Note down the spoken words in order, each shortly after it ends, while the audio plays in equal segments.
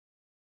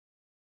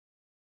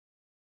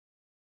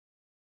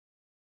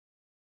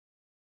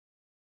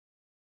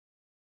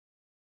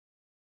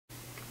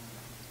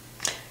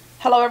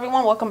Hello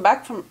everyone, welcome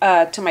back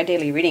to my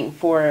daily reading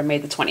for May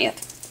the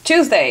 20th.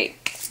 Tuesday,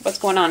 what's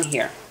going on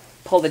here?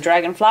 Pulled the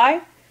dragonfly,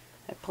 I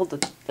pulled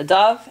the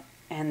dove,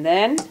 and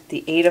then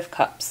the Eight of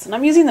Cups. And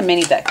I'm using the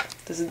mini deck.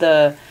 This is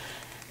the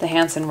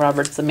Hanson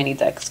Roberts, the mini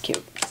deck. It's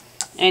cute.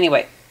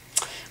 Anyway,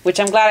 which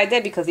I'm glad I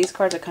did because these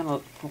cards are kind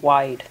of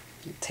wide.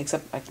 It takes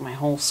up like my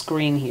whole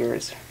screen here.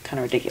 Is kind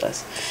of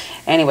ridiculous.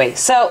 Anyway,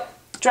 so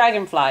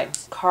dragonfly,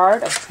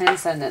 card of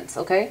transcendence,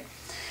 okay?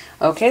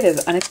 Okay, there's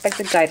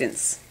unexpected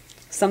guidance.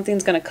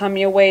 Something's going to come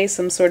your way,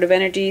 some sort of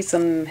energy,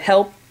 some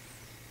help.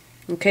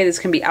 Okay, this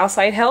can be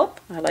outside help.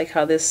 I like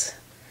how this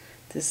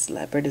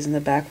leopard is in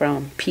the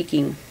background,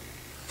 peeking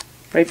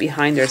right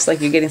behind her. It's like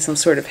you're getting some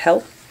sort of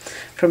help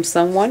from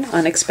someone,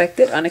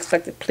 unexpected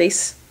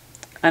place,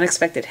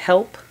 unexpected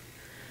help.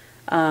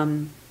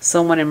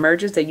 Someone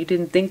emerges that you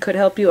didn't think could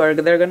help you, or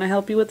they're going to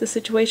help you with the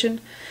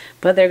situation,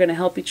 but they're going to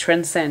help you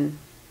transcend.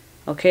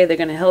 Okay, they're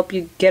going to help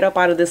you get up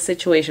out of this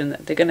situation.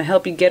 They're going to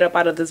help you get up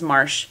out of this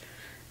marsh.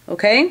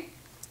 Okay?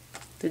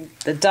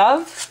 The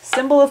dove,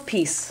 symbol of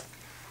peace,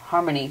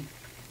 harmony,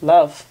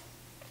 love.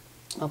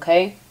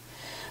 Okay?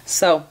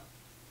 So,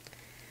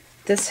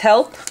 this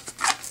help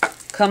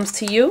comes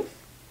to you,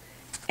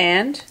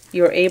 and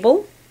you're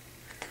able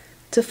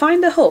to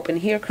find the hope. And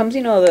here comes,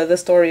 you know, the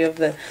story of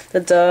the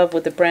dove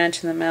with the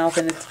branch in the mouth,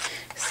 and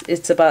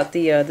it's about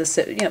the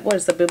what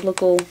is the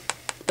biblical,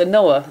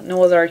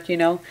 Noah's Ark, you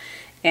know,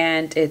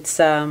 and it's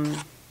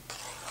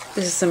this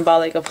is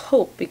symbolic of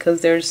hope because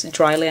there's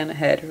dry land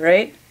ahead,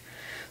 right?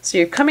 So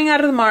you're coming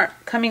up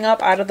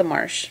out of the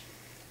marsh.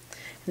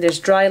 There's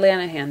dry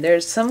land ahead.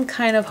 There's some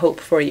kind of hope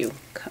for you.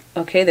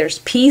 Okay, there's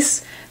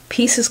peace.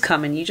 Peace is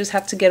coming. You just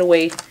have to get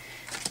away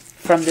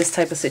from this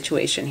type of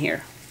situation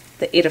here.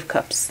 The Eight of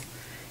Cups.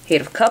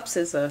 Eight of Cups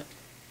is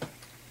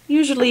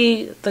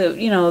usually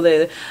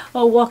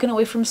walking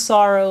away from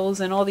sorrows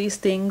and all these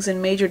things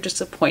and major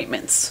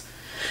disappointments.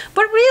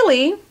 But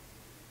really,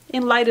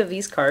 in light of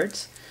these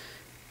cards,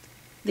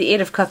 the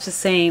Eight of Cups is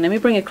saying, let me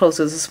bring it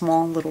closer. There's a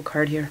small little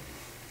card here.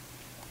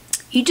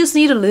 You just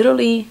need to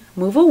literally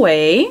move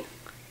away,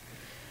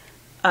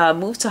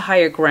 move to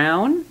higher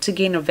ground to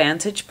gain a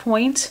vantage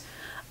point.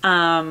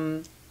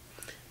 Get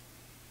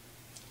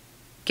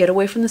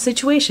away from the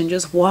situation.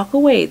 Just walk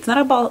away. It's not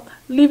about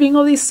leaving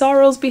all these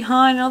sorrows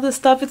behind and all this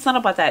stuff. It's not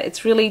about that.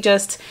 It's really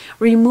just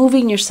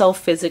removing yourself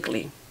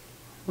physically.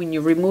 When you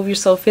remove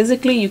yourself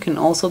physically, you can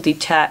also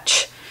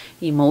detach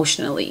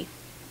emotionally,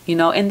 you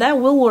know, and that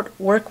will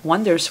work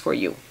wonders for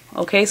you.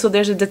 Okay, so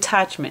there's a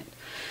detachment.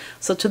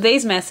 So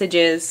today's message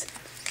is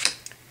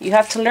you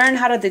have to learn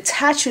how to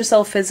detach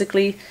yourself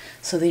physically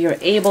so that you're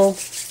able,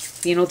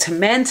 you know, to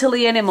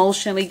mentally and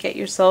emotionally get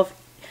yourself,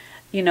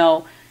 you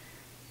know,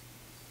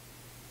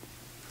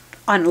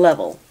 on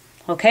level.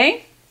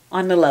 Okay?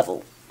 On the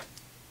level.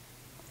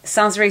 It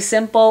sounds very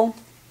simple,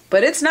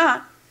 but it's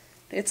not.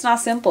 It's not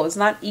simple. It's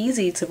not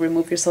easy to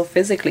remove yourself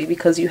physically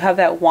because you have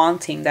that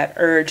wanting, that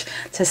urge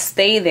to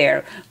stay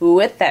there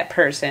with that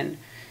person,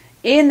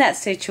 in that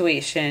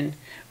situation,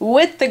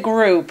 with the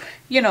group.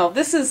 You know,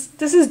 this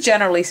is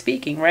generally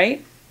speaking,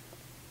 right?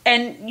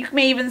 And you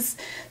may even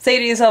say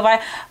to yourself,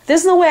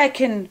 there's no way I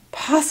can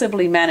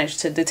possibly manage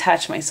to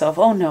detach myself.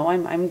 Oh no,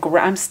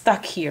 I'm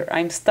stuck here.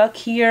 I'm stuck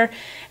here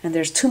and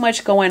there's too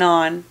much going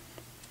on.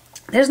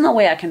 There's no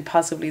way I can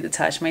possibly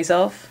detach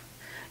myself.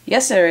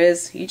 Yes, there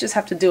is. You just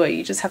have to do it.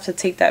 You just have to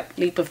take that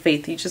leap of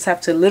faith. You just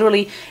have to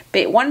literally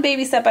one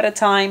baby step at a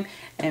time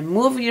and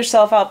move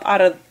yourself up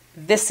out of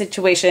this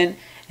situation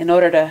in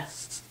order to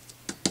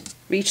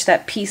reach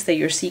that peace that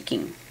you're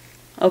seeking.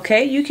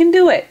 Okay? You can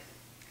do it.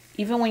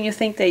 Even when you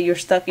think that you're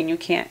stuck and you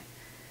can't.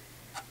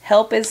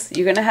 Help is,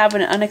 you're going to have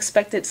an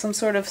unexpected, some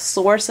sort of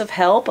source of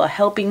help, a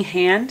helping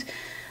hand,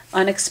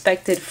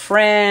 unexpected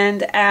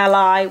friend,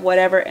 ally,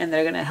 whatever, and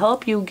they're going to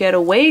help you get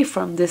away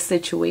from this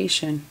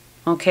situation.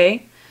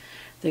 Okay?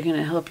 They're going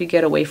to help you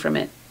get away from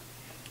it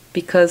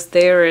because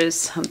there is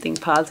something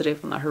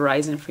positive on the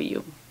horizon for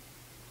you.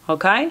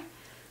 Okay?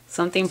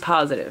 Something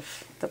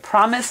positive. The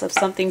promise of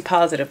something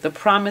positive. The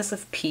promise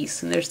of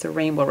peace. And there's the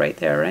rainbow right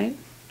there, right?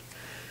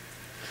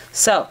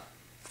 So,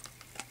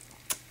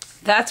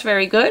 that's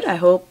very good. I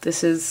hope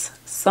this is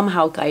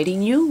somehow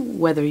guiding you,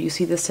 whether you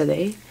see this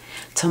today,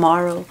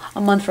 tomorrow,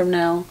 a month from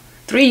now,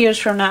 3 years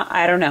from now,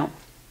 I don't know.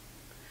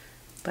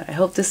 But I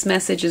hope this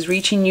message is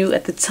reaching you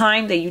at the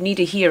time that you need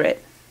to hear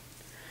it.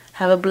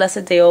 Have a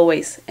blessed day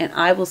always, and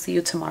I will see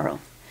you tomorrow.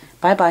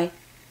 Bye-bye.